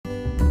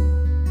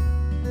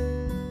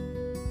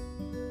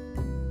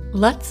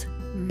Let's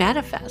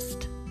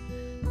Manifest,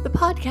 the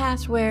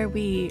podcast where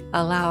we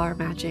allow our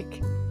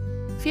magic,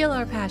 feel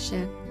our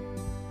passion,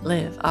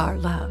 live our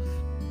love.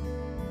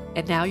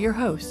 And now your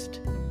host,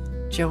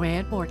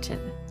 Joanne Morton,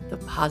 the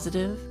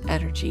positive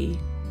energy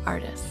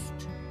artist.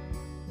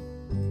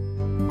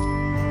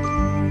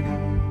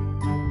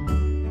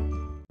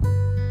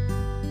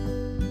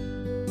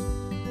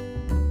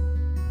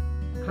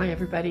 Hi,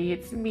 everybody.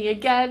 It's me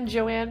again,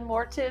 Joanne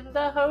Morton,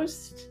 the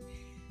host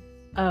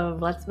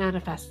of Let's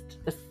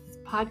Manifest, this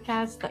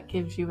podcast that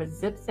gives you a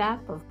zip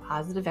zap of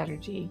positive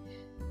energy.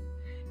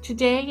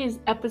 Today is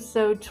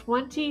episode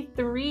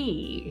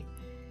 23,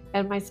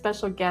 and my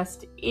special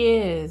guest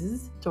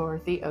is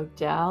Dorothy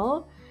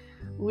Odell.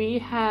 We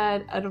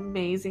had an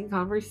amazing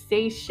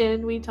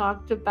conversation. We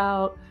talked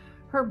about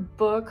her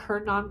book, her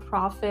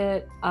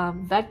nonprofit,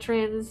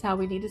 veterans, how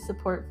we need to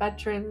support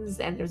veterans,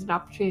 and there's an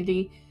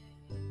opportunity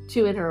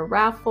to enter a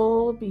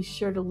raffle. Be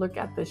sure to look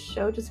at the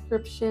show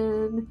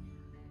description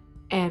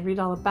and read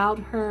all about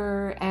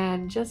her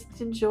and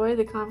just enjoy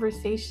the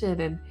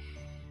conversation. And,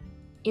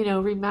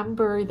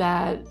 remember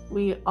that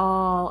we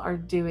all are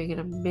doing an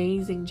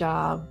amazing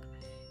job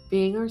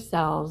being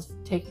ourselves,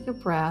 taking a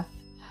breath,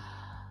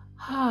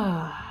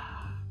 and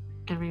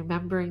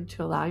remembering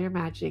to allow your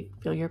magic,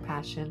 feel your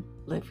passion,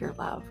 live your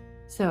love.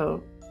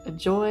 So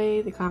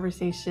enjoy the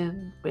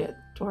conversation with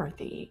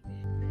Dorothy.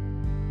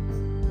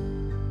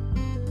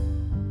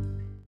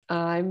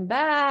 I'm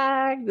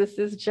back. This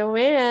is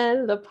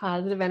Joanne, the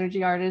positive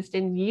energy artist,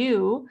 and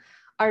you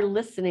are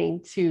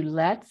listening to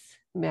Let's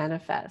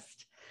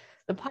Manifest,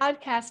 the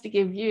podcast to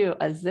give you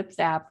a zip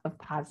zap of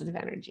positive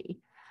energy.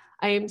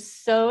 I am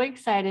so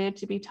excited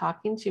to be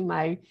talking to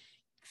my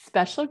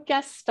special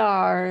guest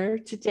star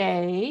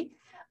today.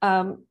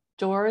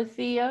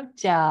 Dorothy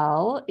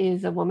Odell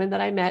is a woman that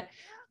I met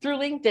through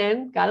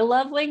LinkedIn. Gotta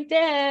love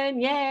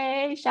LinkedIn.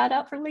 Yay. Shout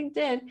out for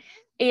LinkedIn.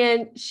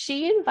 And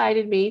she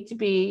invited me to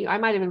be, I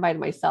might have invited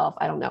myself,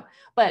 I don't know.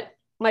 But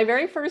my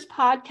very first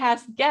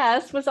podcast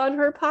guest was on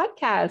her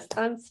podcast,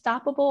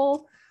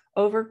 Unstoppable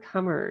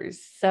Overcomers.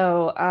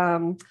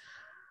 So,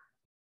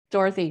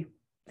 Dorothy,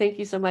 thank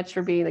you so much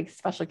for being a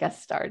special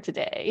guest star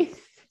today.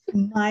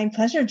 My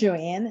pleasure,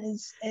 Joanne.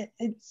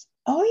 It's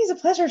always a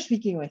pleasure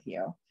speaking with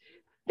you.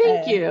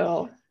 Thank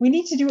you. We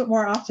need to do it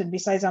more often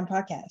besides on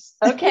podcasts.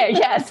 Okay,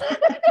 yes.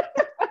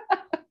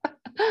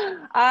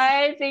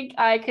 I think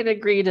I can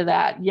agree to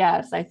that.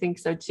 Yes, I think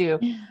so too.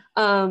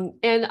 And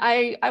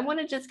I want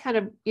to just kind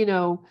of,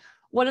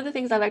 one of the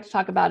things I like to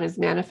talk about is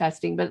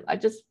manifesting, but I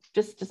just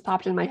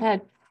popped in my head.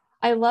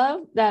 I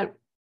love that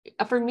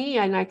for me,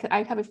 and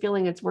I have a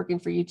feeling it's working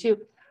for you too.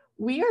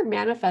 We are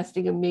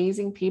manifesting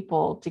amazing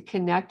people to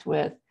connect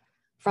with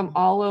from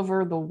all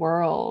over the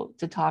world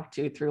to talk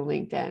to through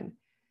LinkedIn.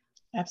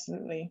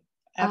 Absolutely.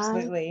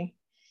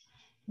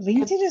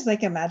 LinkedIn is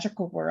like a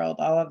magical world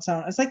all on its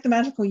own. It's like the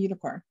magical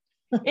unicorn.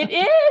 It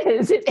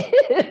is.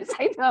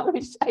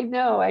 I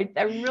know. I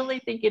really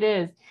think it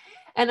is.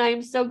 And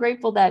I'm so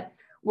grateful that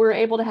we're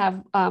able to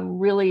have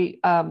really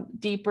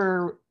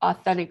deeper,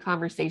 authentic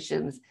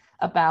conversations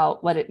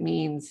about what it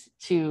means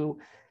to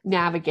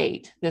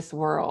navigate this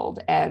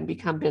world and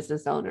become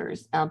business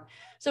owners.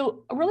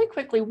 So really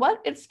quickly,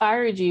 what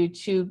inspired you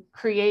to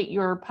create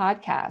your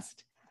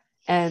podcast?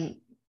 And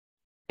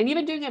you've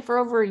been doing it for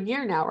over a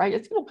year now, right?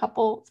 It's been a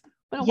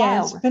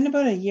while. It's been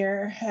about a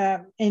year.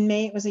 In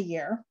May, it was a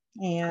year.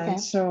 And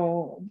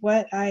so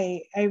what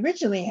I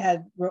originally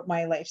had wrote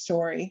my life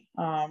story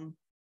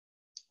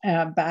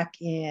back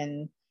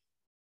in,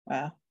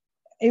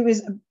 it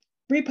was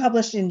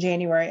republished in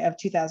January of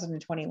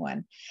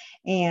 2021.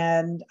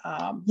 And,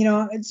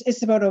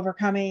 it's about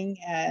overcoming.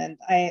 And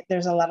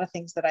there's a lot of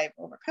things that I've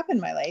overcome in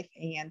my life.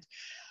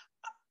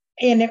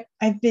 And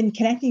I've been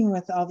connecting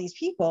with all these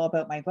people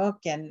about my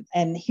book and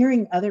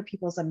hearing other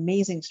people's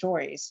amazing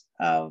stories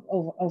of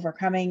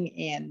overcoming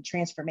and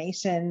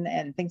transformation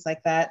and things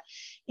like that.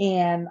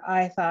 And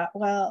I thought,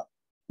 well,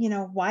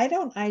 why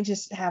don't I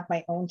just have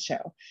my own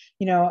show?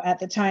 At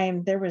the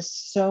time there was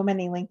so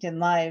many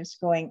LinkedIn lives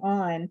going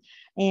on,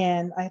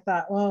 and I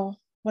thought, well,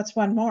 what's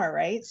one more,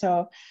 right?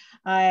 So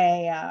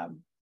my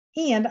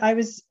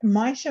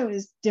show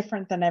is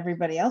different than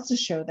everybody else's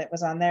show that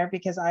was on there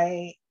because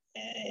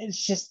it's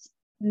just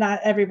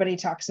not everybody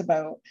talks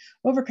about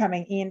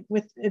overcoming. And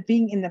with it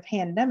being in the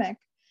pandemic,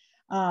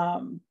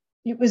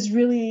 it was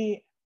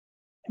really,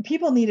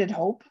 people needed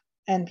hope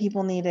and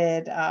people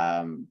needed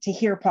to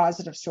hear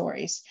positive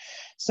stories.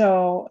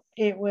 So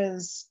it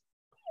was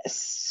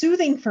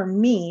soothing for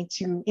me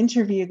to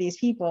interview these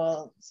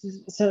people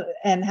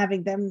and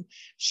having them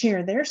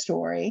share their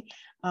story.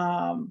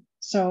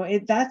 So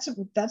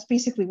that's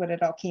basically what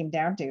it all came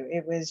down to.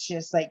 It was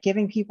just like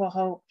giving people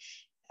hope,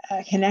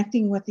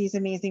 connecting with these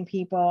amazing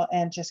people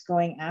and just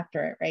going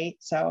after it. Right.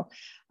 So,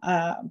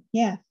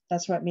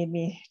 that's what made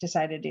me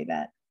decide to do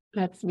that.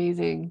 That's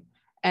amazing.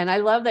 And I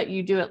love that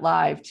you do it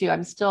live too.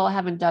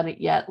 Haven't done it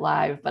yet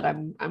live, but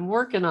I'm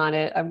working on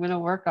it. I'm going to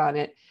work on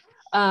it.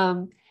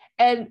 And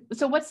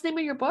so what's the name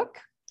of your book?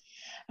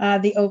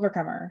 The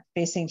Overcomer,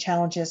 Facing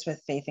Challenges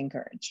with Faith and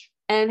Courage.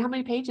 And how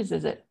many pages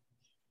is it?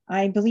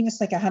 I believe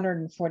it's like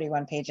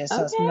 141 pages,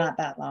 so it's Okay. not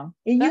that long.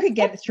 You could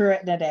get through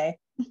it in a day.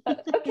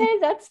 Okay,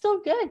 that's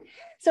still good.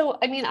 So,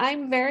 I mean,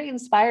 I'm very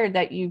inspired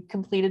that you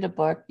completed a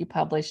book, you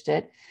published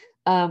it.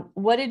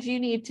 What did you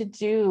need to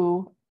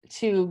do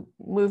to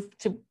move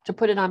to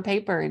put it on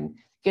paper and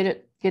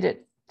get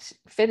it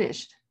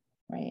finished?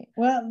 Right.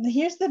 Well,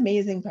 here's the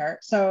amazing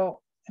part. So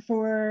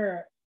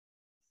for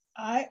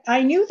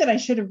I knew that I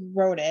should have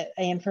wrote it,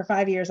 and for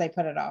 5 years I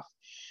put it off.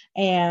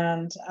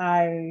 And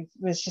I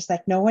was just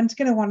like, no one's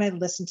gonna want to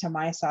listen to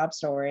my sob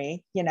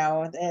story.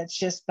 It's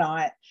just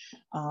not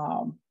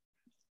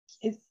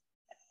it,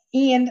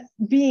 and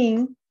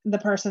being the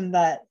person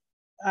that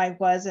I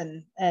was,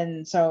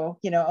 and so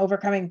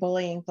overcoming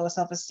bullying, low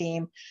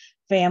self-esteem,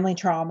 family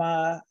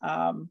trauma,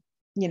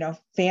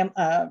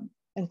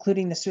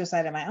 including the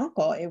suicide of my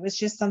uncle. It was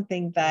just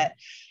something that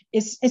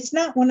it's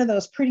not one of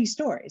those pretty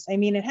stories. I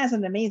mean, it has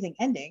an amazing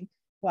ending.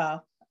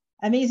 Well,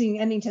 amazing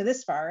ending to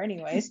this far,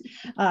 anyways.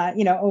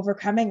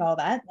 Overcoming all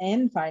that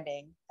and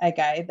finding a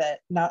guy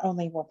that not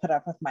only will put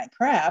up with my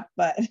crap,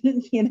 but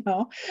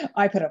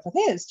I put up with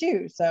his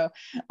too. So,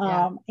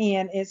 and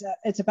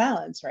it's a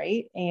balance,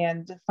 right?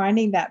 And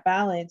finding that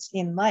balance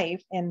in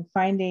life and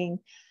finding,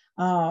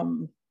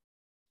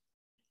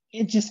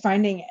 just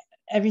finding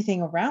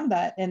everything around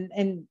that,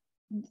 and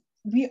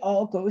we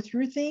all go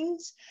through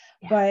things,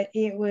 but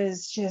it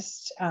was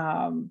just,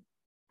 and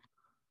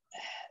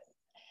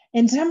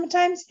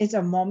sometimes it's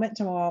a moment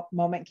to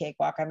moment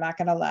cakewalk. I'm not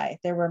going to lie.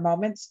 There were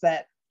moments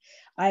that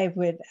I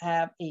would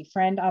have a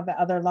friend on the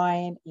other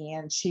line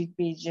and she'd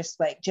be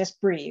just like,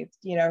 just breathe,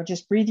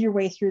 just breathe your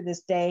way through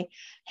this day.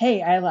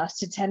 Hey, I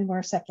lasted 10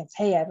 more seconds.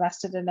 Hey, I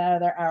lasted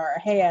another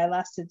hour. Hey, I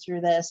lasted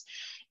through this.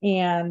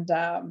 And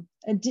I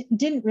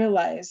didn't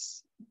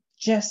realize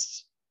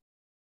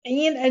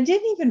and I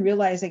didn't even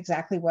realize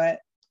exactly what,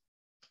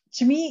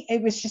 to me,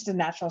 it was just a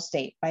natural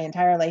state. My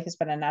entire life has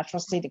been a natural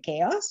state of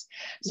chaos.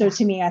 So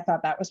to me, I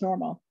thought that was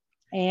normal.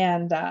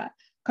 And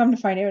come to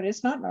find out,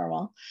 it's not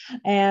normal.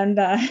 And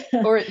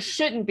or it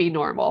shouldn't be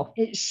normal.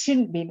 It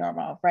shouldn't be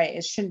normal, right?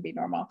 It shouldn't be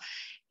normal.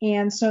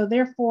 And so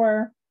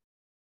therefore,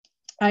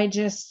 I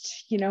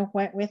just,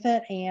 went with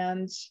it.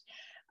 And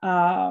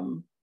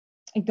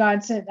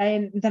God said,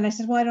 then I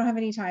said, well, I don't have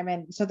any time.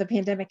 And so the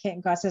pandemic hit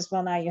and God says,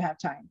 well, now you have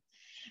time.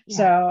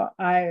 So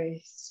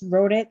I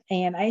wrote it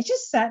and I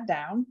just sat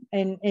down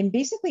and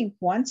basically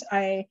once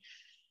I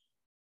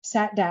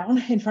sat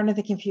down in front of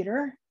the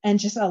computer and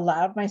just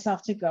allowed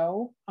myself to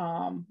go,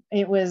 I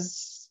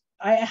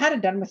had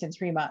it done within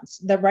 3 months.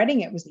 The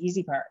writing it was the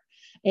easy part.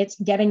 It's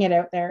getting it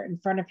out there in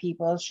front of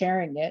people,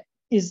 sharing it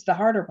is the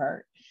harder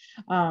part.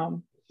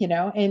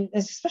 And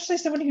especially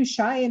someone who's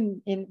shy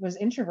and was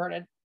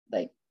introverted,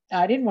 like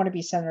I didn't want to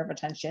be center of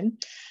attention.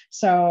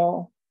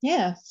 So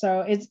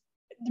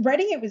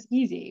writing it was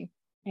easy.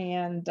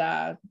 And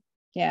the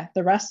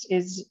rest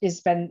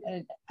is been,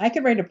 I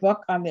could write a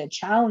book on the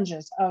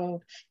challenges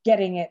of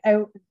getting it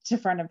out to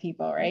front of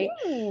people, right?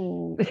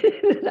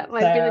 That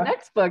might be the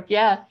next book.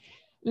 Yeah.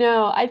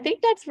 No, I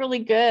think that's really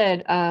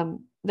good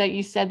that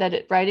you said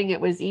that writing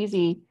it was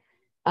easy,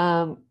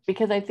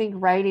 because I think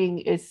writing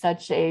is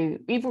such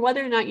even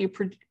whether or not you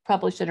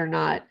publish it or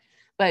not,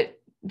 but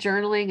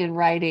journaling and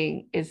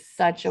writing is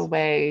such a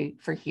way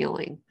for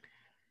healing.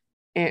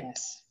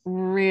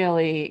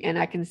 Really, and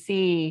I can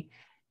see,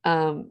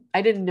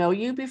 I didn't know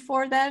you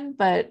before then,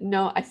 but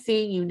no, I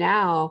seeing you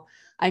now,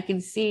 I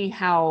can see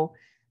how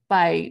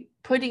by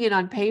putting it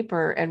on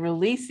paper and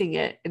releasing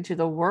it into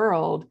the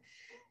world,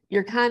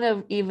 you're kind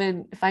of,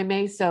 even if I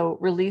may, so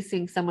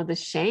releasing some of the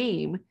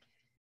shame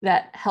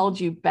that held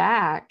you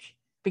back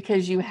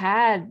because you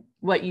had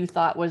what you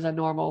thought was a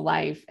normal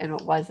life and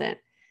it wasn't.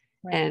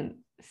 Right. And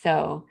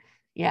so,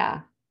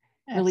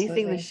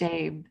 releasing the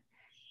shame.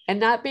 And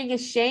not being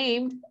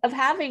ashamed of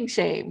having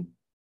shame.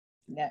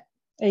 Yeah,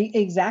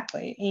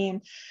 exactly.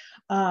 And,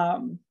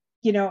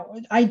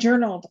 I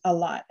journaled a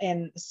lot.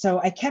 And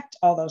so I kept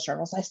all those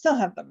journals. I still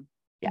have them.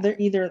 Yeah. They're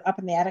either up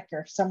in the attic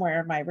or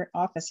somewhere in my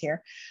office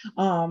here.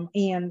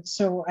 And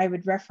so I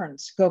would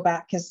go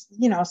back because,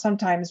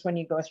 sometimes when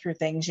you go through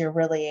things,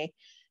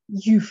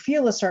 you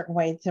feel a certain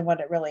way to what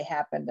it really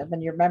happened. And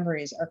then your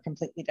memories are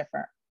completely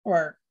different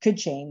or could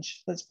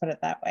change. Let's put it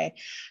that way.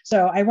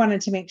 So I wanted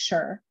to make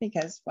sure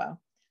because,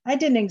 well, I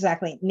didn't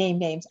exactly name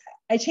names.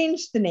 I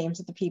changed the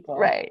names of the people.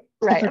 Right.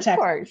 Of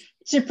course.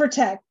 To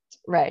protect.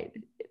 Right.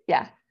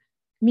 Yeah.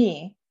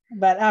 Me.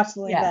 But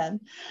absolutely then.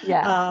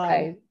 Yeah.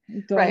 Right.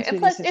 Right. And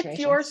plus it's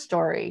your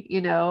story,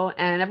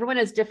 and everyone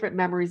has different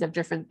memories of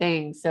different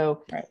things.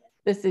 So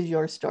This is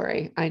your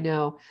story. I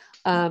know.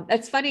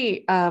 That's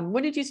funny.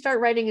 When did you start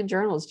writing in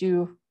journals?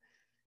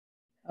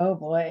 Oh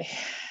boy.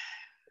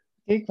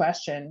 Good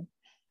question.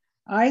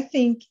 I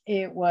think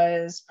it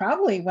was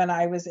probably when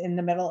I was in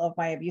the middle of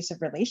my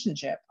abusive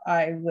relationship.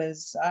 I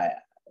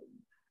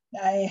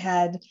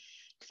had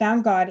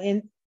found God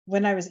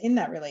when I was in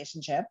that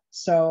relationship.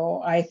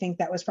 So I think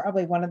that was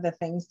probably one of the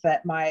things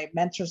that my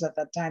mentors at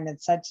that time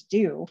had said to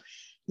do,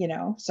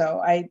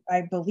 so I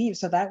believe,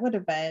 so that would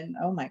have been,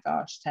 oh my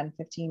gosh, 10,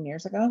 15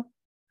 years ago.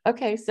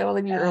 Okay. So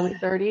in your Uh, early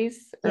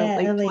 30s or yeah,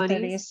 late early 20s?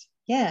 30s.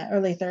 Yeah,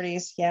 early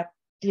 30s. Yep.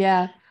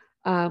 Yeah.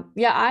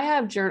 Yeah, I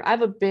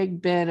have a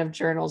big bin of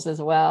journals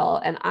as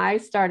well. And I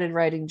started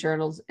writing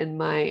journals in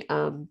my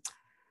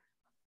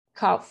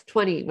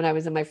 20 when I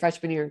was in my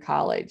freshman year in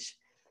college.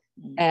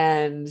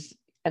 Mm.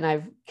 And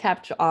I've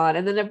kept on.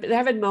 And then there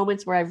have been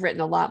moments where I've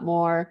written a lot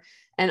more.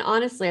 And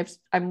honestly,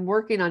 I'm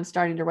working on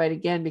starting to write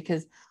again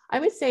because I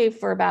would say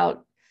for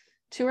about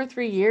 2 or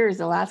 3 years,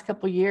 the last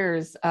couple of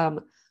years,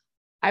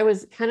 I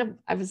was kind of,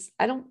 I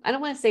don't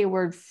want to say a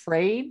word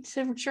afraid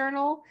to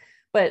journal,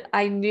 but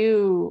I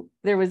knew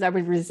I was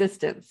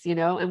resistance,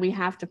 and we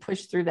have to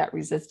push through that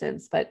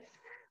resistance. But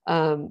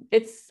I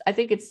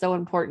think it's so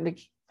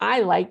important I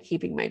like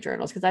keeping my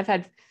journals because I've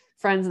had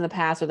friends in the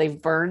past where they've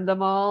burned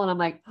them all. And I'm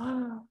like,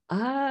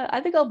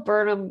 I think I'll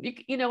burn them.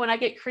 When I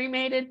get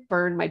cremated,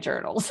 burn my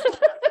journals or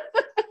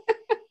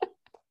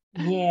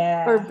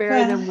Yeah.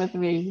 bury Well, them with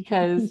me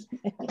yeah.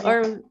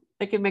 or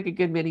they can make a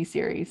good mini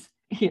series.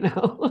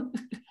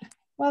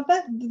 Well,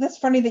 that's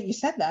funny that you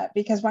said that,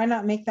 because why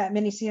not make that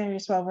mini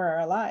series while we're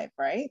alive,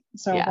 right?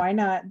 So Yeah. why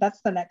not?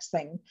 That's the next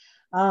thing.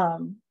 I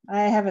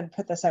haven't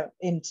put this out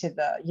into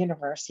the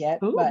universe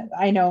yet, but Ooh.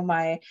 I know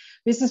my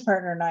business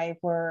partner and I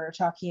were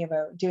talking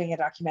about doing a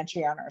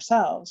documentary on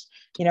ourselves,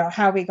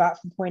 how we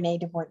got from point A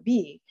to point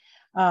B,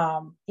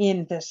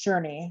 in this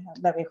journey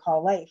that we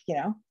call life.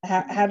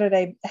 How did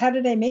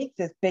I make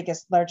the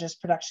biggest,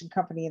 largest production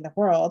company in the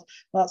world?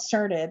 Well, it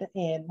started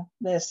in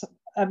this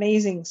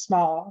amazing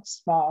small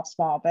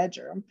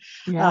bedroom.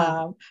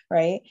 Yeah.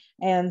 Right.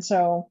 And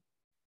so,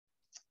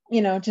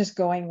 just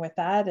going with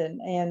that,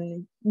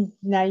 and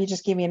now you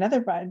just gave me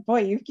another,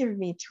 boy, you've given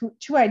me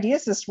two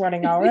ideas this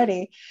morning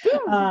already.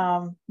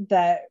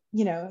 That,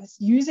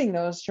 using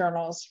those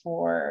journals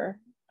for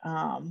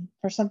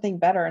something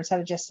better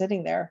instead of just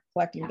sitting there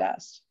collecting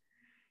dust.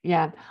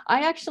 Yeah,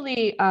 I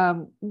actually,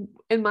 one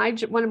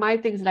of my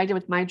things that I did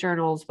with my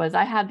journals was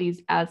I had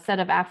these set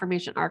of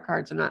affirmation art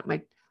cards. They're not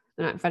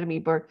in front of me,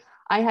 but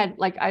I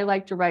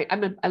like to write.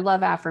 I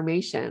love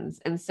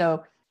affirmations, and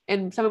so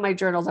in some of my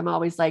journals, I'm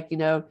always like,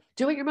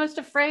 do what you're most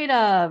afraid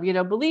of.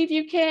 Believe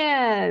you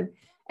can,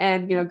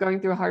 and going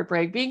through a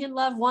heartbreak, being in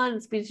love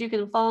once means you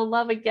can fall in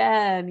love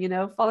again.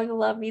 Falling in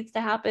love needs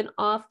to happen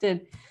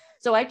often.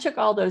 So I took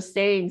all those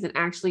sayings and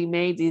actually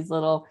made these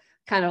little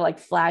kind of like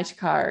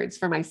flashcards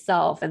for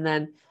myself. And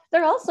then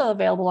they're also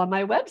available on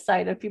my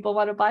website if people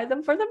want to buy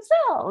them for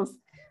themselves.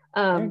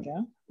 There you Um,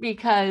 go.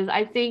 because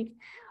I think,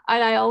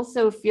 and I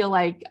also feel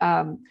like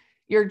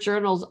your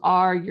journals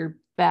are your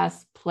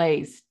best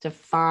place to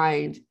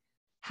find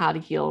how to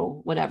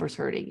heal whatever's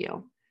hurting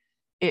you.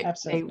 They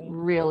Absolutely.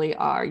 really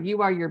are.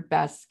 You are your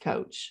best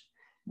coach.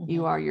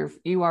 Mhm.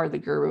 You are the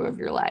guru of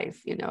your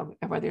life,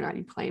 whether or not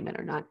you claim it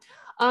or not.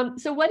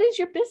 So what is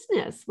your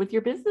business with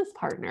your business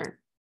partner?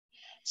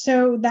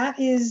 So that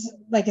is,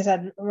 like I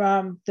said,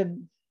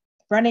 the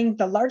running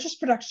the largest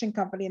production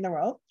company in the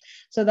world.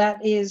 So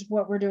that is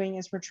what we're doing,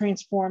 is we're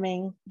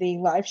transforming the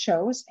live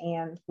shows,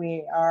 and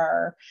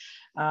we're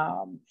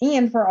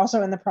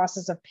also in the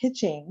process of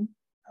pitching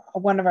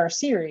one of our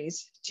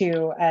series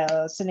to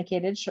a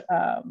syndicated,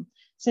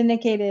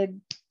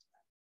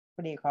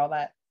 what do you call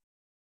that?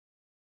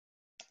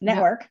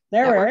 Network.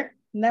 Network.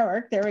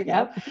 Network. There we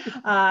go.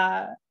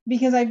 Yep.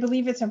 Because I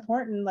believe it's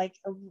important. Like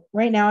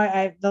right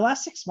now, the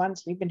last 6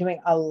 months, we've been doing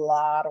a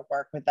lot of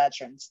work with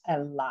veterans, a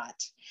lot,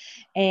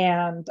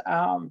 and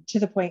to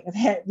the point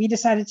that we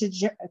decided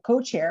to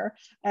co-chair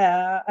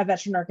a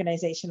veteran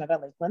organization out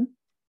of Lakeland.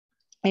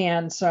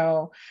 And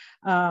so,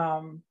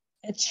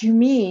 to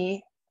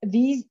me,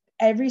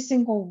 every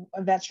single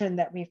veteran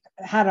that we've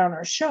had on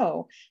our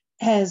show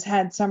has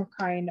had some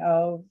kind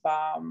of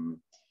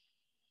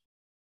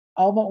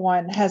all but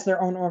one has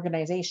their own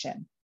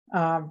organization,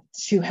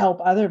 to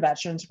help other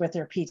veterans with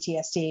their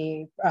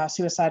PTSD,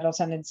 suicidal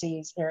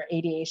tendencies, or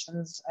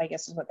ideations, I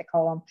guess is what they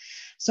call them.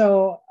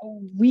 So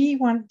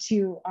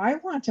I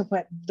want to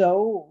put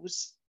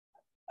those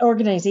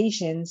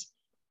organizations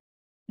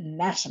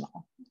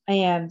national.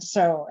 And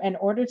so in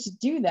order to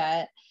do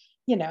that,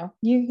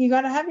 you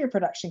got to have your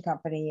production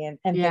company and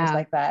things Yeah.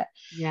 like that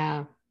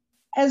Yeah.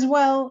 as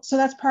well. So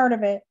that's part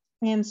of it.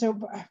 And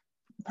so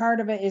part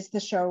of it is the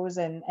shows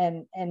and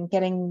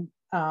getting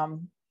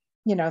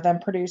them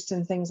produced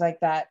and things like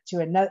that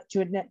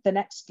the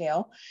next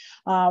scale.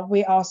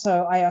 I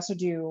also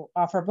do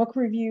offer book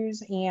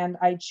reviews, and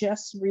I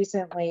just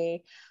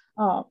recently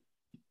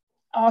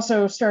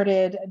also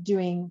started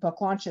doing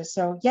book launches.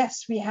 So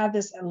yes, we have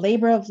this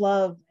labor of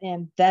love,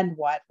 and then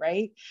what,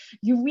 right?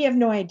 We have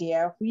no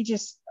idea.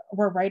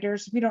 We're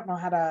writers. We don't know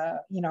how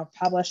to,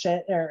 publish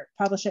it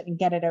and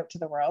get it out to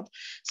the world.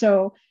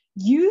 So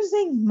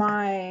using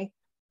my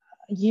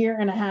year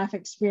and a half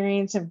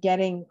experience of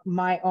getting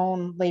my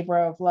own labor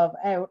of love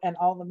out and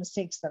all the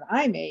mistakes that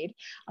I made,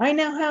 I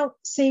now help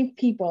save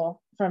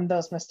people from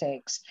those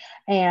mistakes.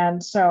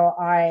 And so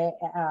I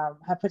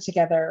have put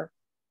together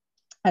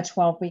a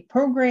 12-week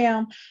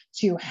program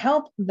to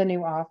help the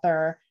new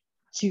author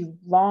to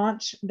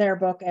launch their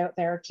book out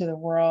there to the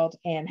world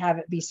and have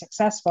it be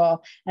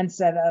successful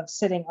instead of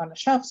sitting on a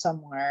shelf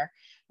somewhere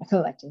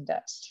collecting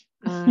dust.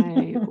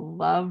 I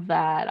love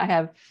that. I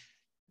have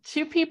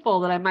two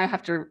people that I might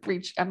have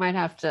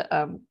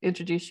to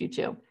introduce you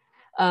to.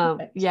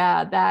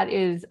 Yeah, that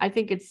is, I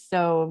think it's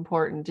so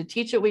important to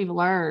teach what we've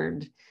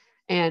learned.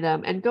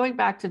 And going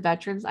back to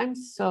veterans, I'm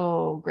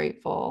so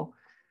grateful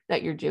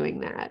that you're doing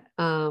that.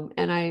 And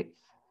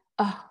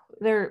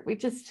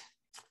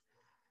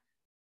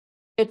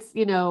it's,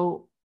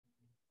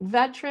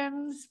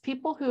 veterans,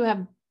 people who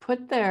have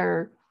put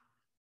their,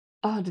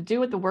 to do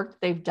with the work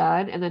that they've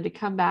done and then to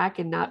come back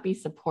and not be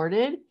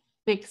supported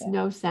makes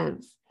no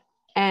sense.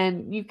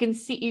 And you can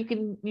see,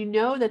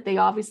 that they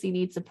obviously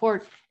need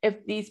support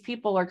if these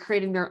people are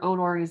creating their own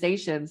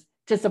organizations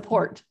to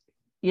support,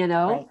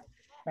 Right.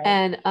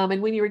 And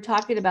when you were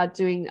talking about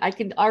I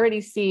can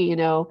already see,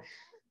 a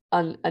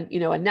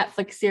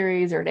Netflix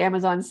series or an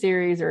Amazon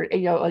series or,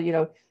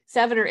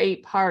 7 or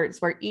 8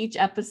 parts where each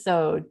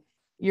episode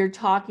you're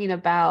talking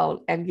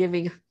about and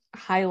giving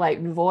highlight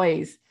and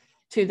voice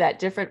to that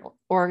different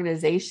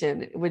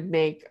organization would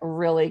make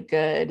really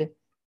good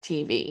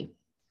TV,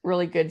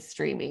 really good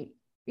streaming,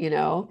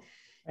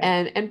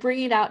 and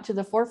bring it out to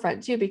the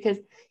forefront too, because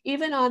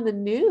even on the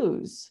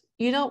news,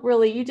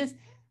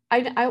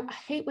 I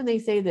hate when they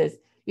say this,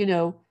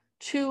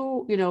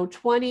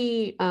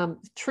 20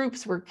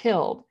 troops were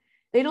killed.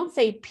 They don't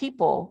say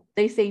people,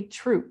 they say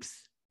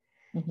troops.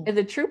 Mm-hmm. And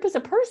the troop is a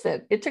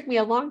person. It took me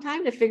a long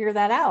time to figure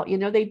that out.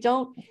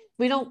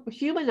 We don't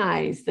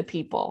humanize the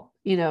people,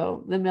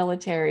 the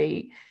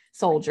military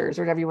soldiers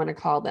or whatever you want to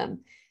call them.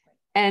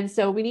 And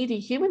so we need to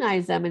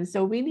humanize them. And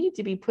so we need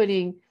to be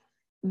putting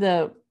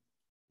the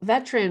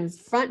veterans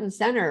front and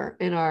center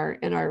in our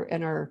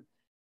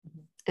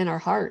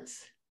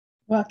hearts.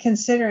 Well,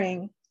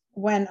 considering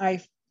when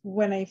I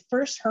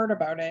first heard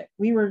about it,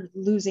 we were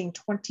losing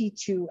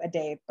 22 a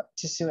day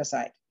to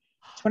suicide,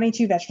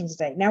 22 veterans a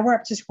day. Now we're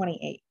up to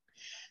 28.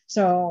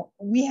 So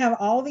we have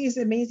all these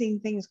amazing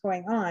things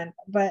going on.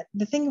 But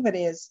the thing of it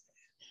is,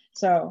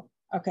 so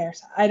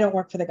I don't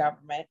work for the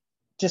government,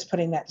 just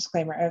putting that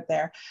disclaimer out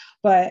there.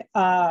 But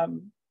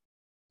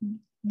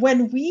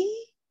when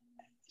we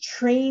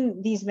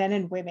train these men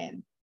and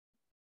women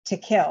to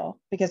kill,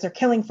 because they're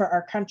killing for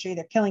our country,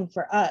 they're killing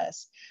for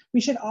us,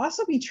 we should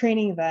also be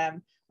training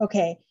them,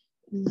 okay,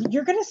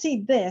 you're going to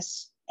see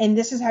this, and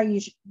this is how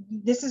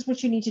this is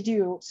what you need to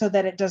do so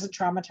that it doesn't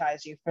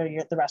traumatize you for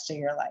the rest of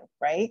your life,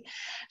 right?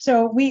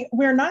 So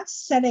we're not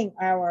setting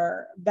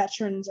our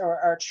veterans or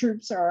our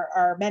troops or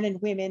our men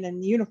and women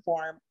in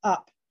uniform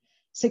up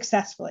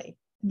successfully.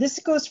 This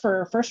goes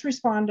for first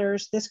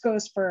responders. This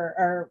goes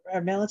for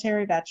our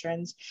military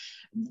veterans.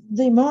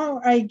 The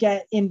more I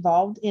get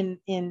involved in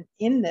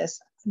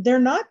this, they're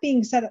not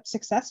being set up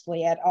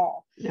successfully at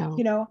all.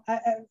 No.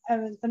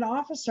 An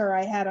officer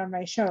I had on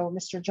my show,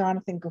 Mr.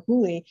 Jonathan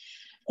Gahuli,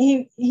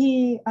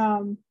 he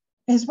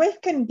his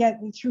wife couldn't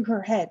get through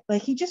her head.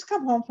 Like, he just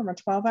come home from a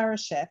 12-hour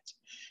shift.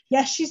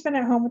 Yes, she's been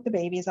at home with the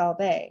babies all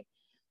day.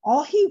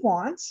 All he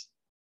wants,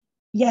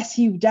 yes,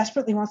 he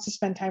desperately wants to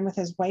spend time with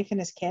his wife and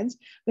his kids,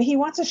 but he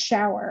wants a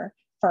shower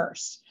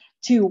first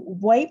to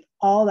wipe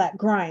all that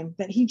grime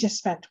that he just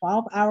spent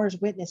 12 hours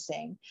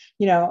witnessing,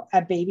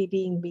 a baby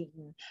being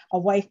beaten, a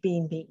wife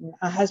being beaten,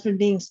 a husband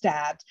being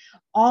stabbed,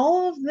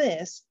 all of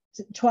this,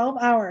 12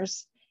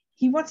 hours.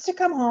 He wants to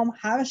come home,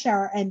 have a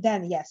shower, and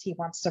then, yes, he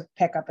wants to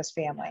pick up his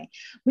family.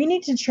 We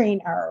need to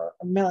train our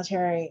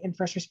military and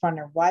first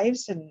responder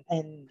wives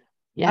and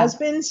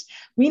husbands.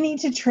 We need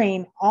to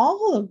train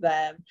all of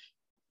them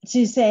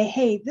to say,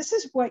 hey, this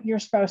is what your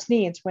spouse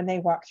needs when they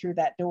walk through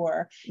that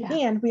door. Yeah.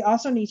 And we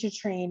also need to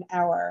train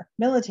our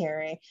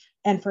military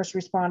and first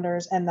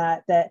responders and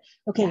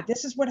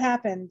this is what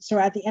happened. So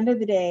at the end of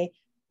the day,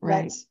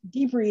 let's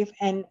debrief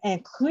and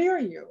clear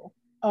you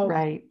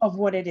of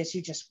what it is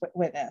you just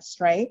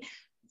witnessed, right?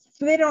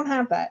 So they don't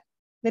have that.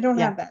 They don't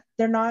have that.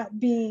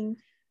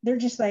 They're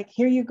just like,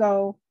 here you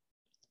go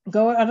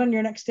out on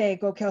your next day,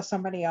 go kill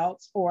somebody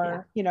else,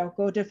 or,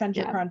 go defend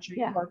your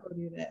country, or go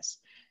do this.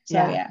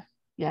 So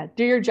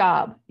do your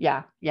job.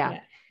 No,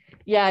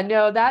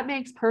 that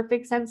makes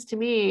perfect sense to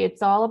me.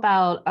 It's all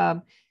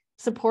about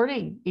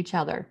supporting each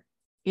other.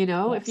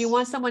 If you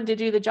want someone to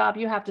do the job,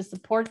 you have to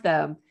support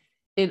them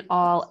in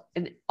all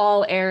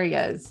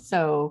areas.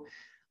 So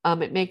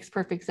it makes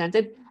perfect sense.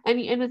 And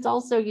it's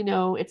also,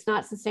 it's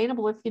not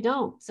sustainable if you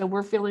don't. So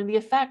we're feeling the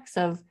effects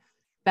of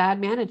bad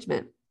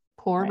management,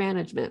 poor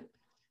management.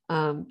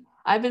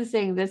 I've been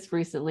saying this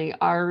recently,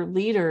 our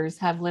leaders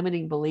have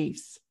limiting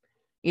beliefs.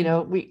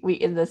 We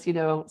in this,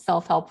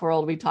 self-help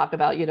world, we talk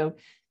about, you got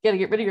to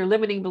get rid of your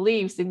limiting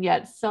beliefs. And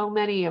yet so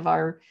many of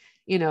our,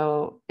 they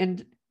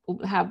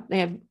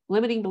have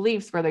limiting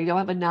beliefs where they don't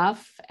have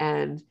enough.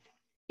 And,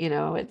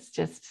 it's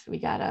just, we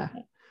gotta,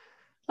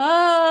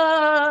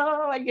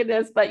 oh my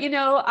goodness. But,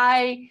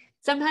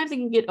 sometimes it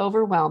can get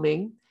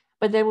overwhelming,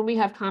 but then when we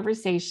have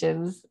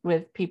conversations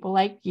with people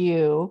like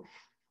you,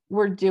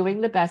 we're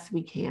doing the best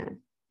we can.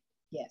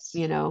 Yes.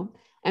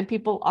 And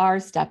people are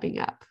stepping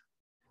up.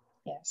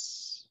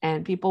 Yes.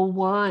 And people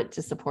want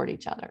to support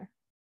each other.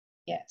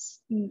 Yes,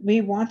 we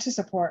want to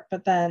support,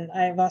 but then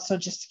I've also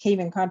just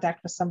came in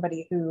contact with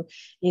somebody who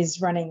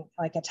is running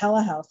like a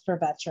telehealth for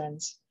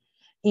veterans.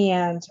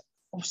 And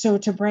so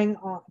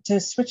to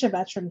switch a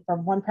veteran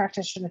from one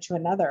practitioner to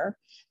another,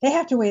 they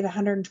have to wait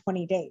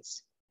 120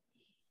 days.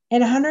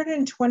 In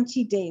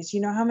 120 days,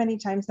 you know how many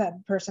times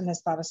that person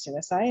has thought of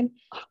suicide?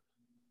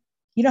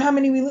 You know how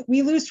many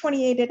we lose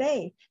 28 a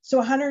day. So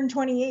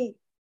 128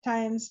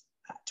 times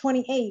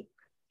 28.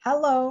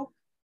 Hello,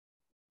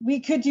 we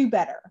could do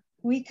better.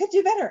 We could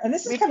do better. And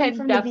this is coming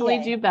from the VA. We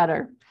definitely do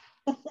better.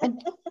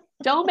 And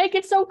don't make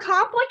it so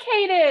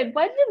complicated.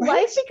 When did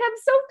life become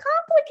so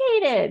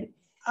complicated?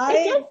 I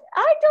don't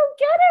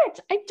get it.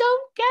 I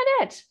don't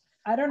get it.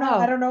 I don't know.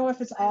 I don't know if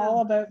it's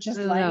all about just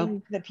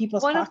lining the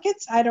people's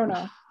pockets. I don't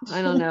know.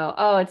 I don't know.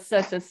 Oh, it's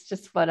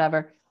just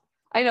whatever.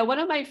 I know one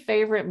of my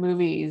favorite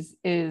movies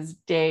is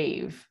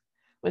Dave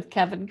with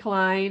Kevin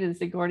Kline and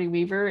Sigourney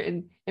Weaver.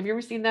 And have you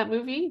ever seen that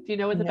movie? Do you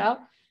know what it's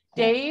about?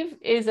 Dave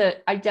is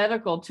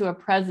identical to a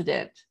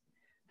president,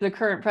 the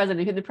current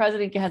president. The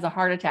president has a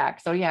heart attack,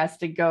 so he has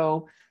to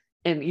go,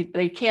 and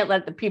they can't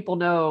let the people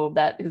know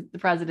that the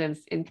president's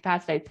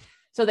incapacitated.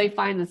 So they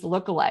find this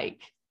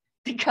lookalike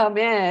to come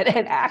in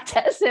and act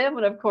as him.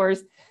 And of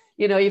course,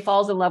 he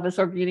falls in love with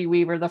Sigourney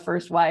Weaver, the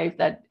first wife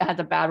that has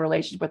a bad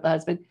relationship with the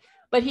husband.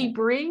 But he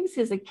brings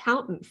his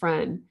accountant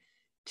friend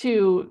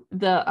to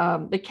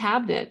the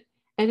cabinet,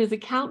 and his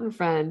accountant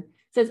friend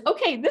says,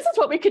 okay, this is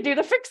what we could do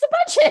to fix the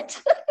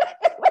budget.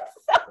 It was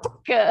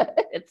so good.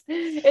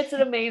 It's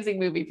an amazing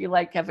movie if you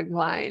like Kevin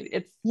Kline.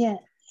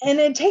 And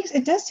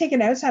it does take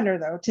an outsider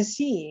though to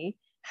see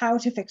how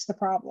to fix the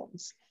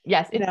problems.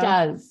 Yes, it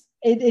does.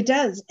 It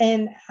does.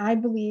 And I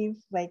believe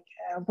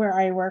where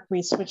I work,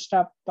 we switched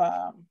up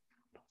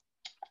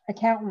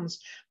accountants.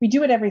 We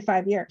do it every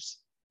 5 years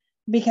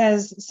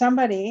because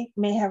somebody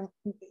may have,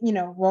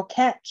 will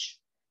catch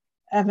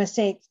a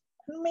mistake.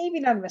 Maybe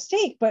not a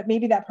mistake, but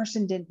maybe that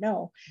person didn't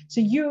know.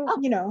 So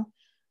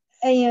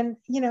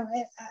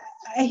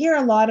I hear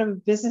a lot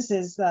of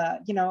businesses,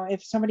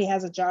 if somebody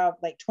has a job,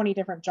 like 20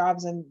 different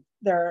jobs and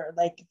they're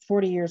like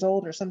 40 years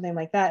old or something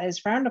like that, is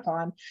frowned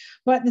upon.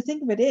 But the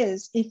thing of it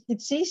is,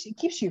 it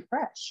keeps you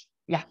fresh.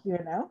 Yeah.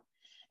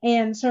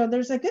 And so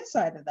there's a good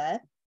side of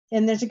that.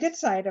 And there's a good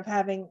side of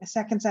having a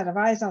second set of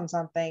eyes on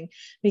something,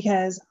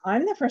 because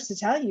I'm the first to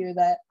tell you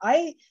that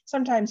I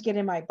sometimes get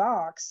in my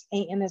box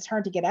and it's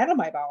hard to get out of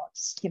my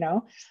box,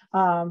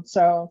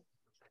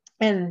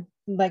 and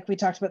like we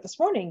talked about this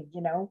morning,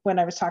 when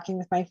I was talking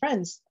with my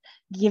friends,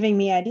 giving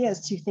me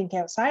ideas to think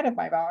outside of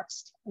my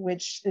box,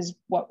 which is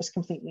what was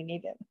completely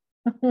needed.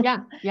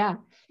 Yeah.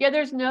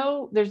 There's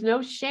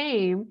no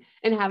shame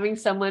in having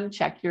someone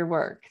check your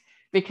work,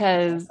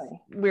 because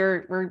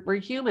we're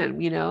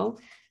human,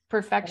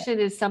 Perfection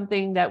is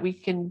something that we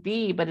can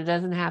be, but it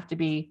doesn't have to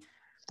be,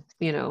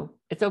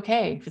 it's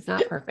okay if it's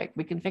not perfect.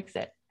 We can fix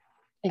it.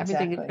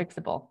 Everything is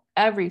fixable.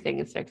 Everything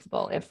is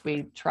fixable if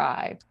we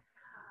try.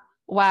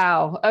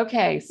 Wow.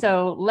 Okay.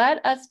 So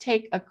let us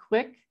take a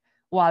quick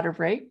water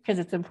break because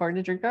it's important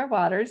to drink our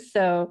water.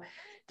 So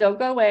don't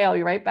go away. I'll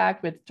be right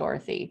back with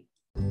Dorothy.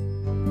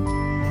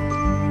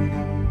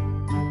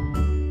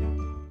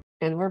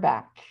 And we're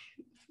back.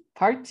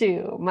 Part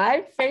 2,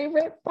 my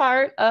favorite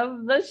part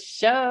of the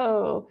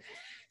show.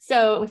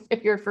 So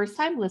if you're a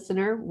first-time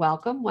listener,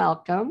 welcome.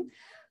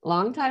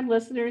 Long-time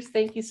listeners,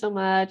 thank you so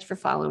much for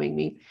following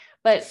me.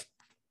 But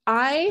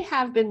I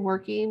have been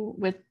working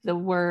with the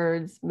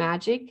words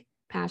magic,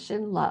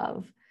 passion,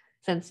 love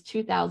since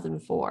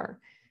 2004.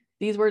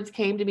 These words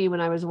came to me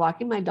when I was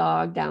walking my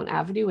dog down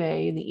Avenue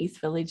A in the East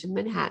Village in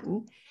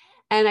Manhattan.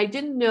 And I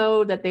didn't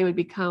know that they would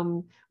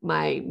become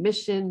my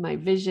mission, my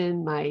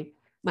vision, my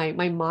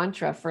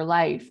mantra for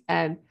life.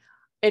 And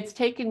it's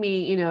taken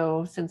me,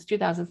 since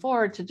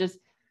 2004 to just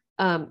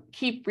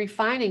keep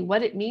refining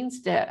what it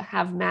means to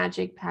have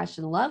magic,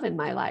 passion, love in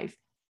my life.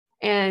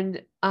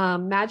 And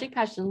magic,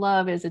 passion,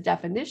 love as a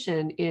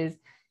definition is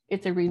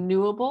it's a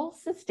renewable,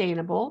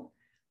 sustainable,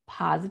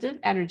 positive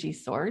energy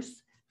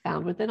source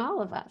found within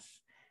all of us.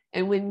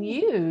 And when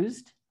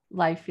used,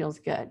 life feels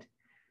good.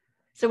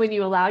 So when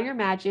you allow your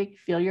magic,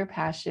 feel your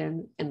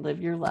passion, and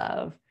live your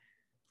love,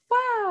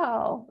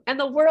 wow. And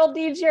the world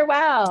needs your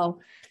wow.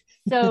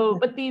 So,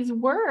 but these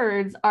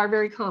words are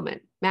very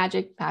common: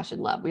 magic, passion,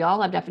 love. We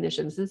all have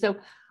definitions. And so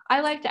I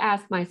like to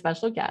ask my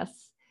special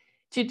guests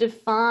to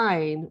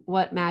define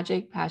what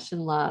magic, passion,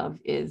 love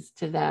is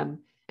to them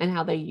and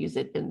how they use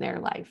it in their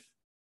life.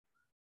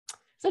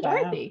 So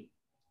Dorothy.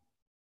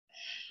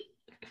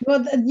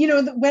 Well,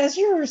 as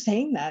you were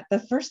saying that, the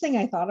first thing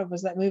I thought of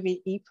was that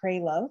movie, Eat, Pray,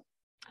 Love.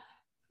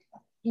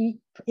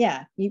 Eat,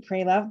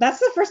 Pray, Love. That's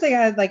the first thing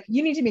I was like,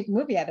 you need to make a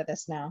movie out of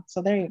this now.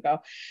 So there you go.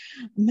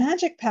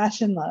 Magic,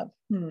 passion, love.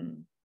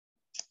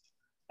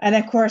 And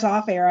of course,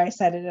 off air, I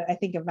said it, I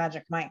think of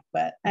Magic Mike,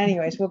 but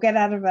anyways, we'll get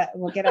out of that.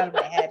 We'll get out of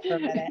my head for a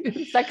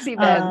minute. Sexy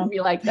men,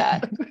 you like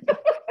that.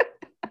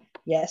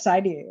 Yes, I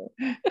do.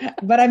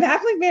 But I'm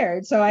happily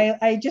married, so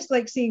I just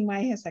like seeing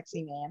my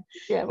sexy man.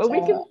 Yeah, but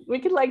So we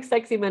can like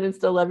sexy men and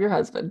still love your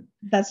husband.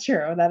 that's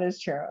true. That is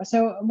true.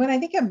 So when I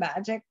think of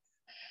magic,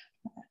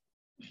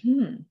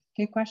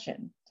 good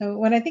question. So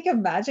when I think of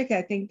magic,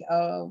 I think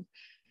of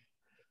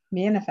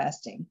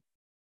manifesting,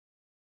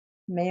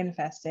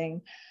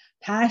 manifesting,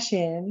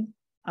 passion,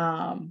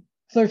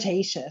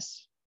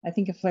 flirtatious. I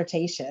think of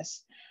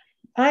flirtatious.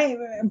 I,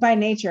 by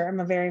nature, I'm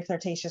a very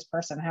flirtatious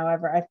person.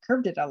 However, I've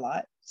curbed it a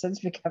lot since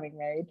becoming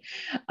married.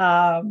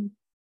 Um,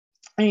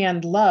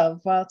 and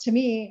love, well, to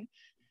me,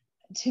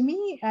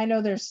 I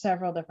know there's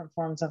several different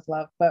forms of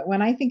love, but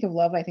when I think of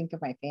love, I think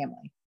of my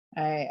family.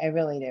 I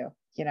really do.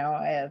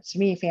 To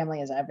me, family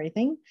is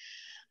everything.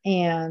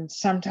 And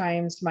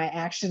sometimes my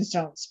actions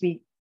don't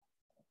speak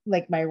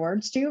like my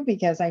words do,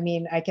 because I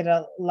mean, I could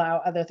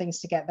allow other things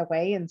to get in the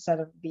way instead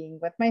of being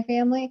with my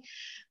family.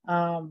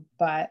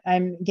 But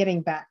I'm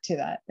getting back to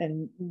that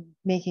and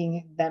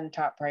making them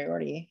top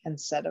priority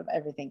instead of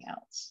everything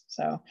else.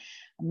 So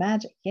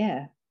magic,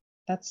 yeah,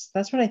 that's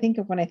what I think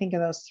of when I think of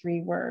those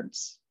three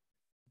words.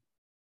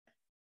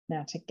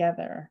 Now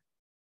together,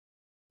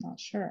 not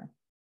sure.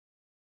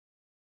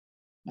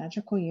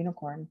 Magical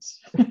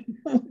unicorns.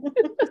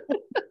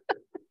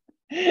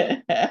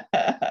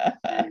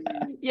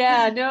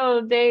 Yeah,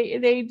 no,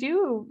 they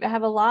do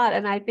have a lot,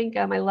 and I think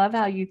I love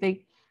how you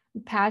think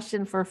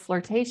passion for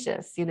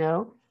flirtatious,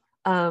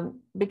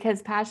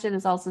 because passion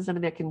is also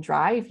something that can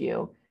drive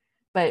you,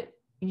 but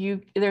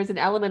there's an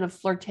element of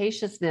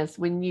flirtatiousness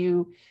when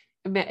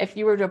if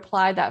you were to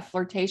apply that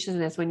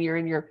flirtatiousness when you're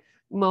in your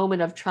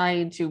moment of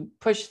trying to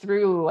push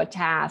through a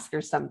task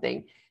or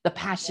something, the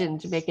passion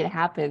to make it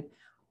happen,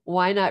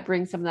 why not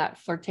bring some of that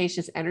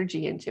flirtatious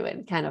energy into it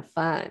and kind of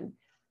fun,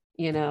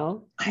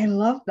 I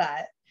love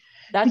that.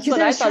 That's Because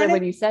what I I was thought trying of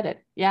when to you said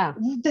it. Yeah.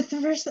 the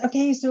first,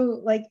 okay, so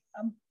like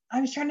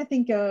I was trying to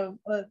think of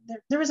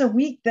there was a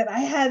week that I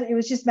had, it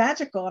was just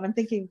magical, and I'm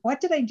thinking, what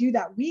did I do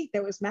that week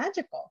that was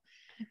magical?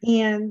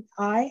 And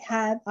I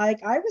had,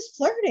 like, I was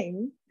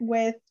flirting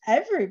with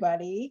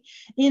everybody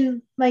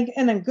in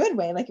a good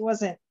way. Like it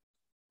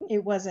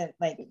wasn't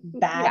like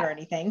bad Yeah. or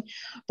anything,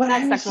 but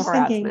Not I was sexual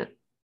just thinking, harassment.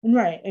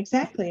 right,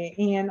 exactly.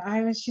 And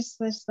I was just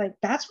like,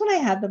 that's when I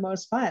had the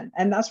most fun.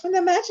 And that's when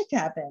the magic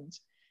happened.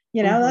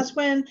 That's Hmm.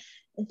 when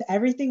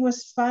everything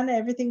was fun,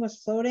 everything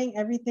was floating,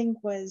 everything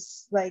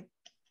was like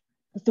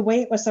the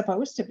way it was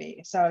supposed to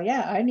be. So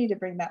yeah, I need to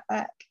bring that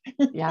back.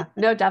 Yeah,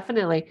 no,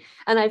 definitely.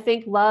 And I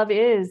think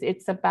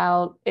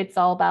it's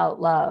all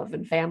about love,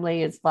 and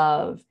family is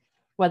love,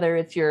 whether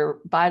it's your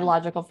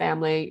biological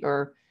family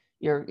or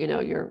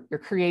your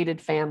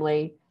created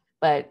family,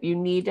 but you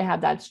need to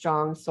have that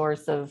strong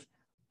source of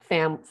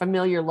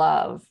familiar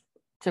love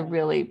to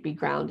really be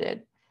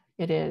grounded.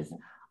 It is.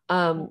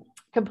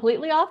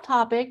 Completely off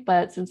topic,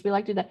 but since we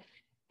like to do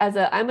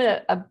that, I'm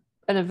an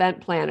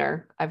event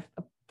planner. I've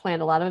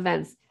planned a lot of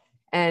events.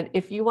 And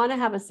if you want to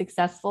have a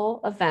successful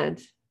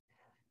event,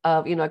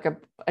 of like a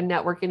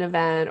networking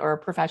event or a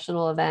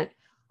professional event,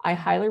 I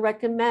highly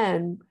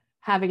recommend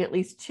having at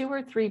least 2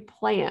 or 3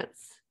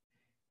 plants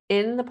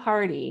in the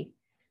party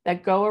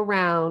that go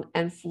around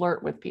and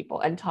flirt with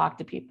people and talk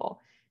to people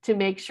to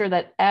make sure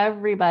that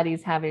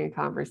everybody's having a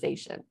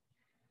conversation.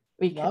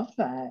 Love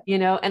that.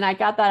 And I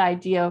got that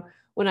idea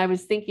when I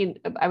was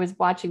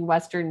watching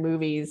Western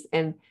movies,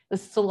 and the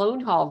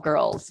Saloon Hall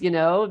girls,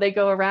 they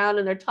go around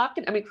and they're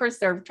talking. I mean, of course,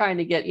 they're trying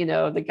to get,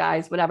 the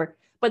guys, whatever,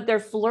 but they're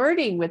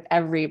flirting with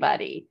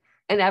everybody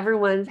and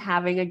everyone's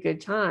having a good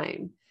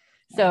time.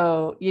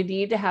 So you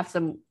need to have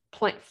some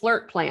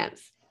flirt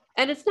plants.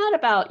 And it's not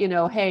about,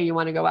 hey, you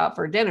want to go out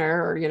for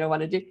dinner or,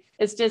 want to do,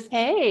 it's just,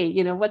 hey,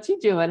 what you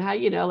doing? How,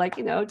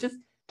 just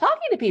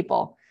talking to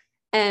people.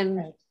 And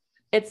Right.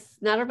 it's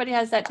not everybody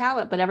has that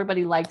talent, but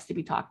everybody likes to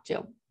be talked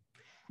to.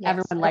 Yes.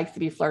 Everyone likes to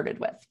be flirted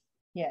with.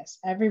 Yes.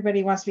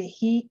 Everybody wants to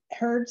be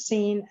heard,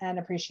 seen, and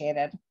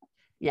appreciated.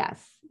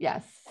 Yes.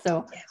 Yes.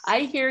 So Yes.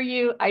 I hear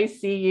you, I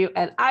see you,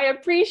 and I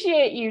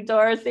appreciate you,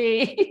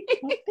 Dorothy.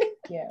 Well, thank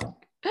you.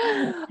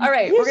 All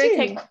right. You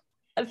too.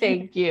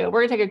 Thank you.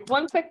 We're going to take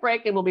one quick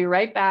break, and we'll be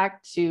right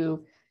back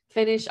to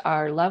finish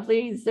our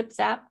lovely zip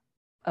zap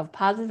of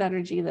positive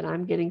energy that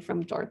I'm getting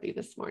from Dorothy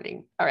this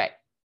morning. All right.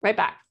 Right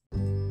back.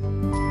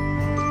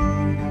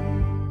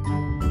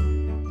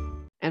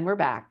 And we're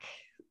back.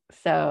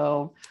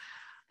 So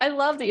I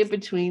love the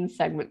in-between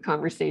segment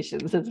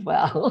conversations as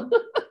well.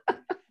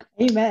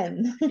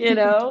 Amen.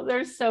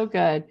 They're so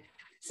good.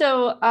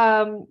 So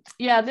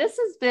yeah, this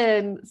has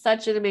been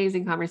such an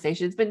amazing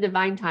conversation. It's been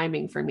divine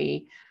timing for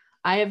me.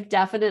 I have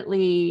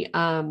definitely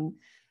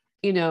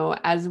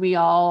as we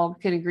all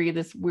can agree,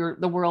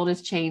 the world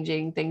is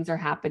changing, things are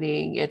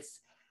happening. It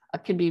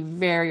can be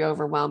very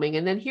overwhelming.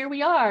 And then here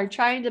we are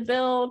trying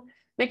to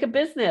make a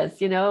business,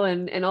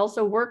 and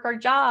also work our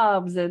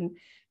jobs and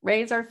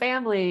raise our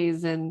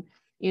families and,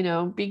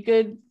 be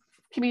good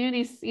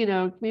community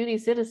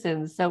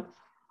citizens. So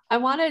I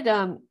wanted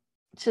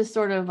to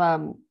sort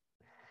of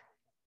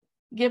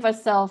give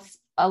ourselves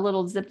a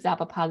little zip zap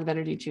of positive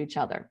energy to each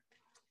other.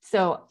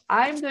 So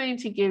I'm going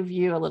to give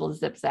you a little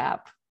zip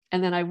zap,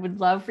 and then I would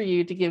love for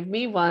you to give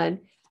me one.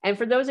 And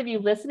for those of you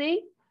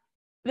listening,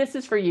 this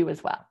is for you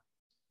as well.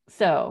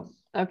 So,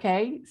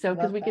 okay. So,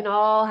 because we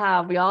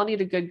all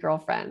need a good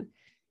girlfriend,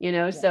 you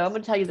know? Yes. So I'm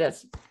going to tell you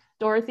this,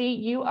 Dorothy,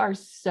 you are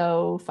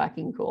so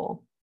fucking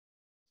cool.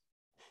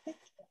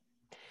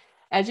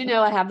 As you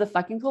know, I have the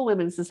fucking cool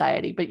women's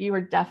society, but you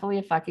are definitely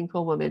a fucking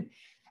cool woman.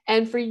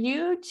 And for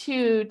you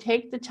to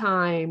take the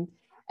time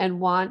and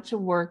want to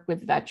work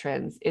with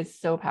veterans is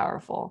so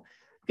powerful,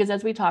 because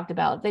as we talked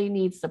about, they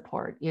need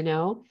support, you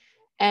know?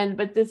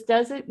 But this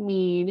doesn't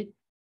mean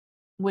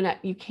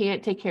you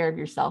can't take care of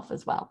yourself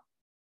as well.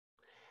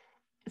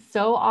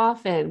 So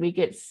often we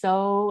get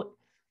so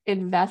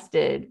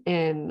invested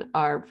in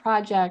our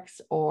projects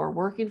or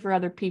working for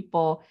other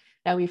people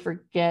that we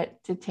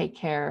forget to take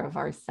care of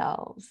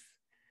ourselves.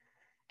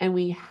 And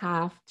we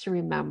have to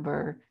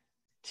remember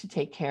to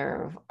take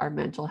care of our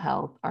mental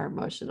health, our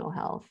emotional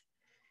health.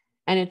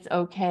 And it's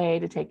okay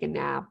to take a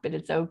nap, and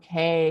it's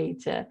okay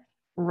to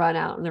run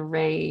out in the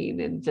rain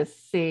and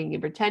just sing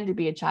and pretend to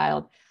be a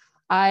child.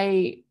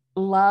 I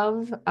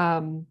love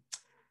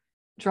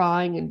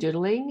drawing and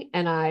doodling,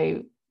 and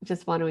I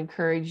just want to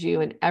encourage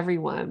you and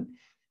everyone,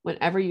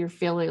 whenever you're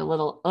feeling a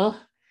little,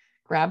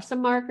 grab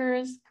some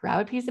markers, grab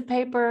a piece of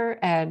paper,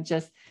 and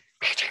just,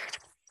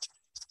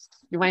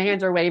 my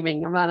hands are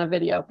waving, I'm on a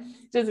video,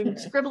 just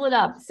scribble it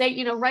up,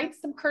 say, write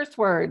some curse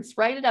words,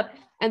 write it up,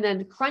 and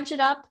then crunch it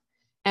up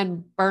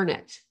and burn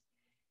it.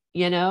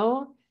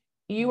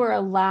 You are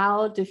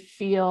allowed to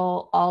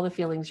feel all the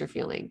feelings you're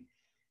feeling,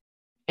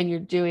 and you're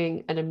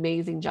doing an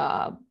amazing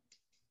job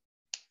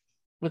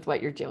with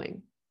what you're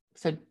doing.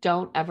 So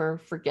don't ever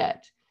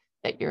forget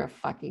that you're a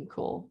fucking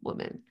cool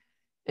woman.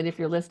 And if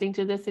you're listening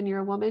to this and you're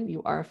a woman,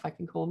 you are a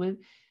fucking cool woman.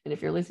 And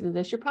if you're listening to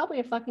this, you're probably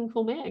a fucking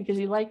cool man because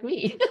you like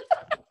me.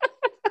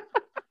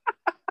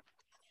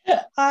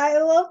 I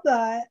love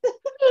that.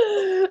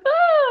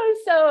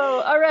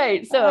 All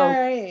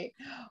right.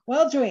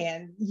 Well,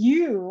 Joanne,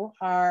 you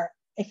are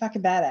a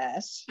fucking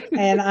badass,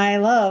 and I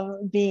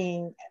love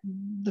being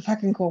the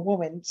fucking cool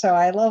woman. So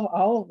I love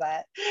all of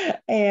that.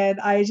 And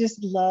I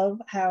just love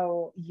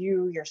how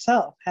you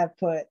yourself have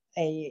put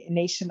a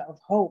nation of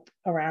hope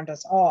around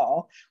us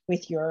all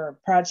with your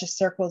project,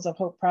 Circles of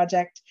Hope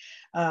project.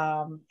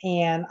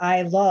 And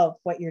I love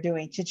what you're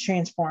doing to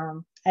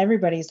transform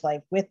everybody's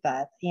life with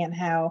that, and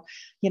how,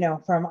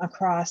 from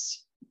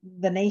across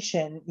the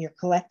nation, you're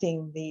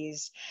collecting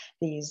these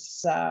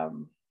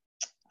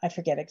I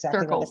forget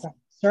exactly circles. what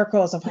they're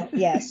called. Circles of hope.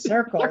 Yes,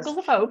 circles. Circles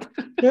of hope.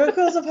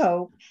 Circles of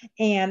hope,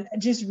 and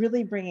just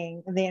really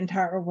bringing the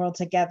entire world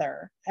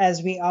together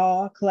as we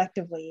all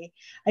collectively.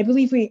 I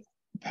believe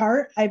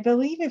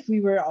if we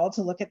were all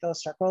to look at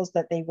those circles,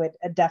 that they would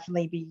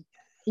definitely be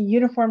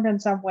uniformed in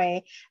some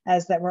way,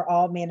 as that we're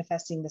all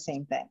manifesting the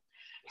same thing.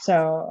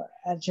 So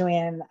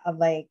Joanne,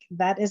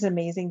 that is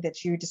amazing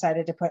that you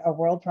decided to put a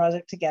world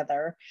project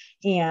together,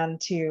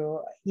 and to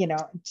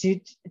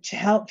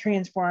help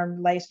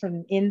transform lives from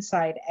the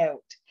inside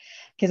out,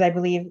 because I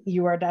believe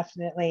you are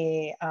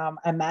definitely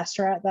a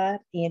master at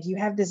that, and you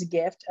have this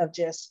gift of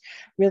just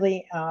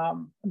really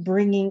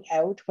bringing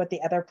out what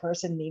the other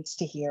person needs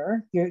to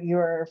hear.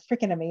 You're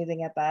freaking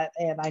amazing at that,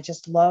 and I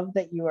just love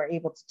that you are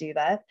able to do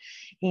that.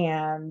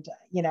 And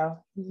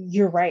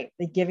you're right,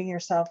 like giving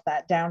yourself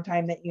that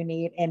downtime that you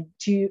need, and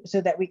so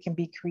that we can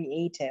be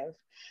creative.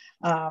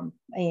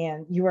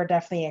 And you are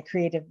definitely a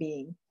creative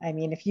being. I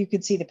mean, if you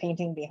could see the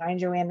painting behind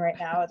Joanne right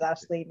now, it's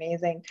absolutely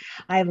amazing.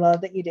 I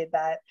love that you did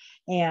that.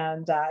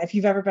 And if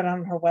you've ever been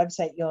on her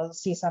website, you'll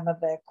see some of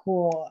the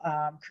cool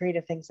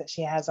creative things that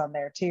she has on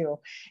there too.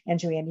 And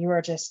Joanne, you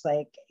are just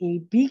like a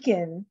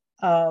beacon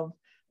of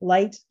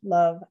light,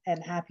 love,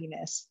 and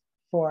happiness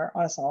for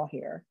us all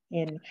here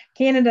in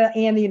Canada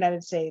and the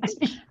United States,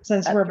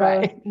 since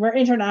we're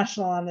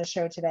international on this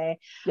show today.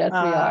 Yes, we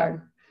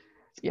are.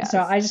 Yes.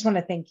 So I just want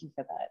to thank you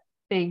for that.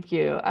 Thank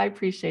you. I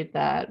appreciate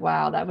that.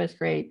 Wow, that was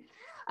great.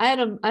 I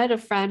had a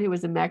friend who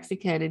was a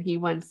Mexican, and he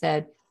once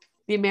said,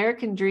 the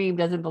American dream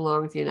doesn't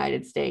belong to the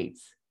United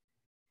States.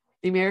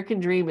 The American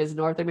dream is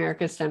North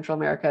America, Central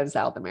America, and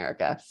South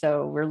America.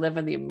 So we're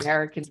living the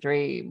American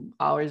dream.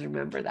 Always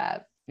remember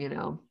that,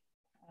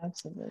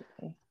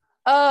 Absolutely.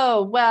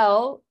 Oh,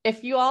 well,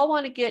 if you all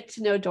want to get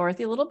to know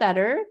Dorothy a little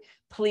better,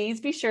 please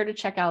be sure to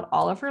check out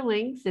all of her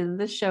links in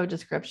the show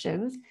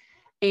descriptions.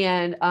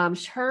 And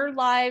her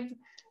live,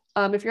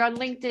 if you're on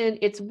LinkedIn,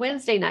 it's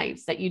Wednesday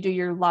nights that you do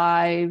your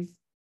live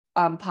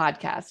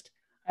podcast.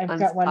 I've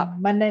got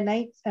one Monday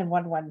night and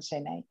one Wednesday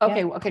night.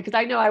 Okay, yeah. Okay, because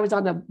I know I was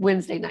on the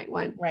Wednesday night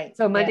one. Right.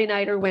 So Monday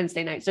night or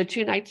Wednesday night. So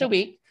 2 nights a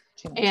week.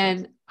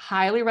 And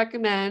highly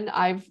recommend.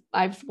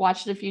 I've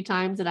watched it a few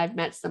times, and I've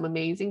met some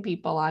amazing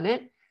people on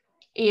it.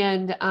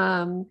 And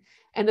then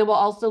we'll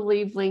also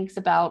leave links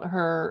about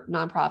her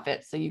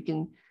nonprofit, so you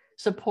can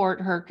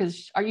support her.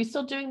 Because are you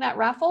still doing that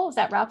raffle? Is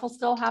that raffle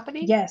still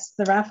happening? Yes,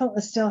 the raffle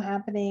is still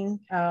happening.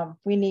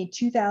 We need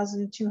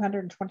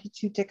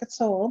 2,222 tickets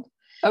sold.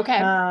 Okay.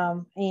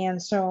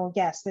 And so,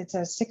 yes, it's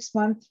a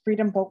 6-month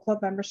Freedom Boat Club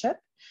membership.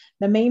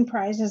 The main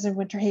prize is in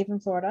Winter Haven,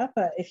 Florida,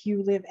 but if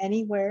you live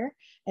anywhere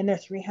and there are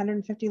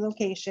 350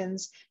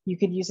 locations, you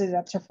could use it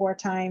up to 4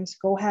 times.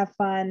 Go have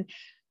fun.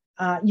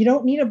 You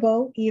don't need a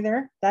boat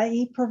either.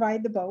 They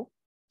provide the boat.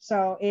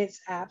 So it's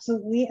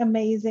absolutely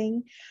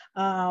amazing.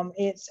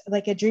 It's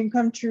like a dream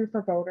come true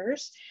for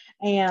boaters.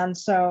 And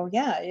so,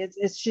 yeah,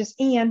 it's just,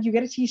 and you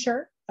get a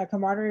t-shirt, a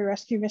camaraderie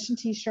rescue mission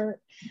t-shirt.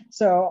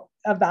 So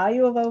a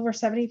value of over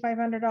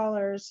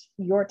 $7,500.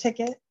 Your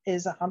ticket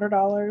is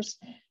 $100.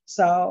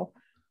 So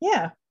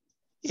yeah.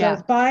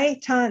 So buy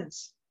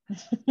tons.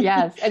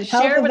 Yes. And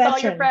share with all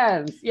your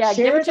friends. Yeah.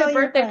 Give it to a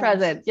birthday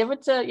present. Give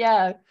it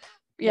to,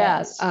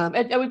 Yes.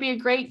 It would be a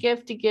great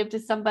gift to give to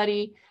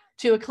somebody,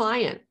 to a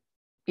client,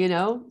 give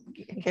a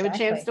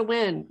chance to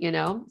win,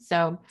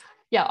 So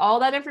yeah,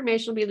 all that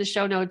information will be in the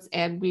show notes,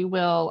 and we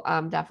will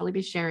definitely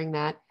be sharing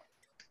that.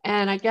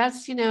 And I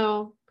guess,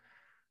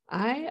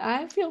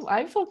 I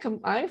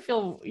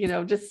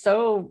feel, just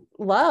so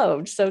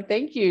loved. So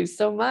thank you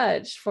so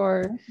much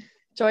for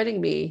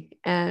joining me.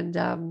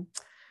 And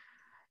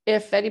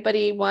if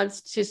anybody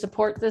wants to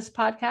support this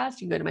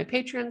podcast, you can go to my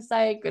Patreon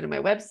site, go to my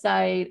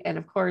website, and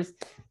of course,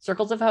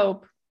 Circles of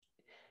Hope.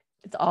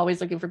 It's always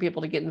looking for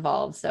people to get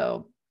involved.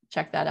 So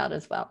check that out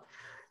as well.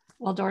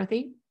 Well,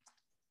 Dorothy,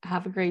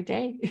 have a great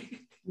day.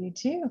 You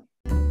too.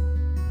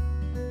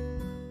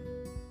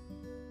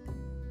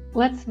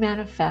 Let's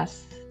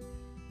Manifest,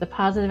 the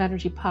Positive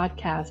Energy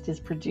Podcast, is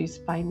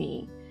produced by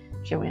me,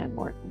 Joanne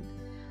Morton.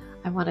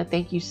 I want to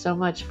thank you so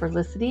much for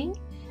listening.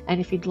 And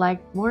if you'd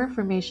like more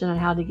information on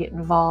how to get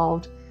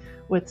involved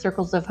with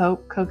Circles of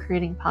Hope,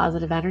 Co-Creating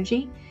Positive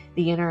Energy,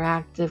 the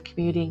interactive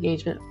community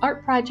engagement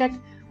art project,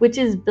 which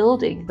is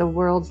building the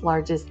world's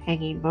largest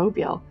hanging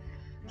mobile,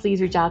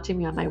 please reach out to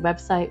me on my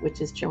website,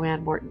 which is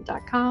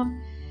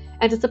joannemorton.com.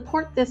 And to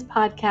support this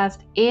podcast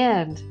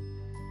and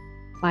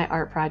my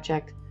art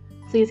project,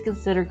 please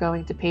consider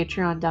going to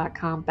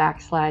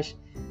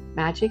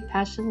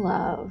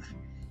patreon.com/magicpassionlove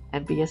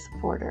and be a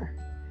supporter.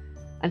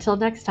 Until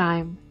next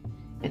time,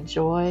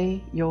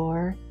 enjoy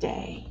your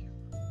day.